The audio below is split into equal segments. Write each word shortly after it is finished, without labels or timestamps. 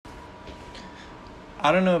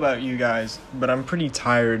I don't know about you guys, but I'm pretty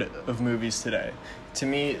tired of movies today. To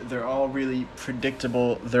me, they're all really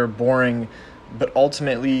predictable, they're boring, but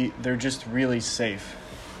ultimately, they're just really safe.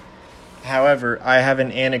 However, I have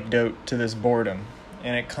an anecdote to this boredom,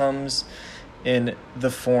 and it comes in the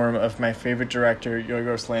form of my favorite director,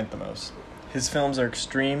 Yorgos Lanthimos. His films are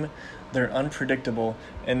extreme, they're unpredictable,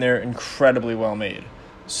 and they're incredibly well made.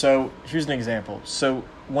 So, here's an example.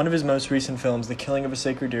 One of his most recent films, The Killing of a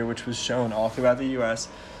Sacred Deer, which was shown all throughout the US,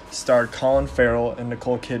 starred Colin Farrell and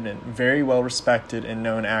Nicole Kidman, very well respected and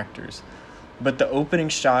known actors. But the opening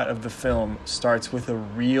shot of the film starts with a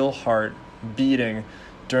real heart beating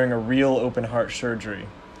during a real open heart surgery.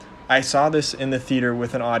 I saw this in the theater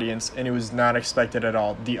with an audience, and it was not expected at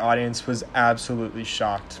all. The audience was absolutely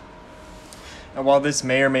shocked. And while this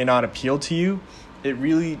may or may not appeal to you, it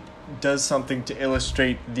really does something to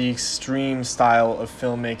illustrate the extreme style of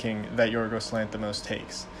filmmaking that Yorgos Lanthimos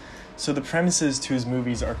takes. So the premises to his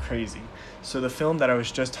movies are crazy. So the film that I was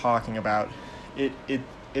just talking about, it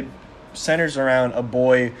centers around a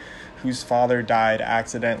boy whose father died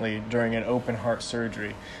accidentally during an open heart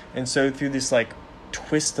surgery. And so through this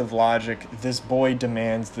twist of logic, this boy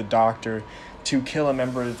demands the doctor to kill a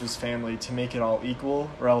member of his family to make it all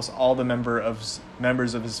equal, or else all the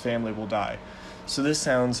members of his family will die. So this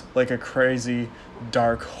sounds like a crazy,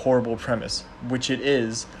 dark, horrible premise, which it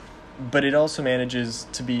is, but it also manages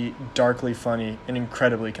to be darkly funny and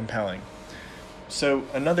incredibly compelling. So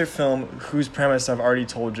another film whose premise I've already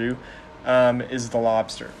told you is The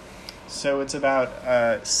Lobster. So it's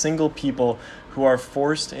about single people who are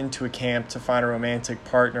forced into a camp to find a romantic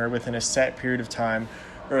partner within a set period of time,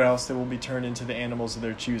 or else they will be turned into the animals of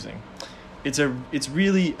their choosing. It's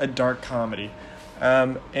really a dark comedy,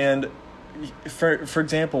 and for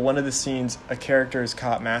example, one of the scenes, a character is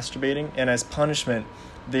caught masturbating, and as punishment,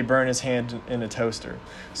 they burn his hand in a toaster.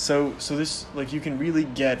 So this, you can really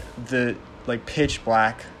get the pitch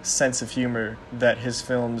black sense of humor that his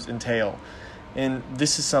films entail, and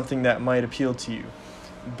this is something that might appeal to you.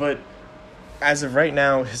 But as of right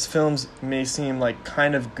now, his films may seem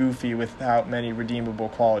kind of goofy without many redeemable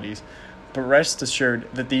qualities, but rest assured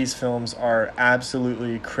that these films are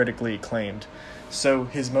absolutely critically acclaimed. So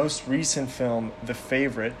his most recent film, The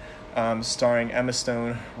Favorite, starring Emma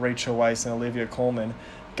Stone, Rachel Weisz, and Olivia Colman,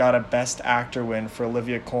 got a Best Actor win for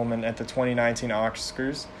Olivia Colman at the 2019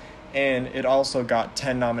 Oscars, and it also got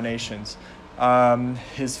 10 nominations.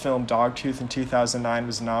 His film Dogtooth in 2009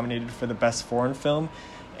 was nominated for the Best Foreign Film,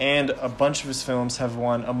 and a bunch of his films have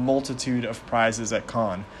won a multitude of prizes at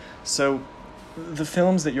Cannes. So the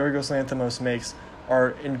films that Yorgos Lanthimos makes are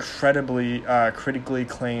incredibly critically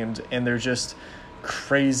acclaimed, and they're just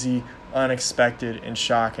crazy, unexpected, and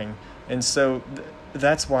shocking. And so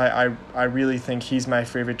that's why I really think he's my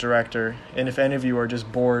favorite director. And if any of you are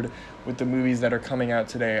just bored with the movies that are coming out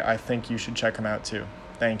today, I think you should check him out too.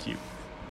 Thank you.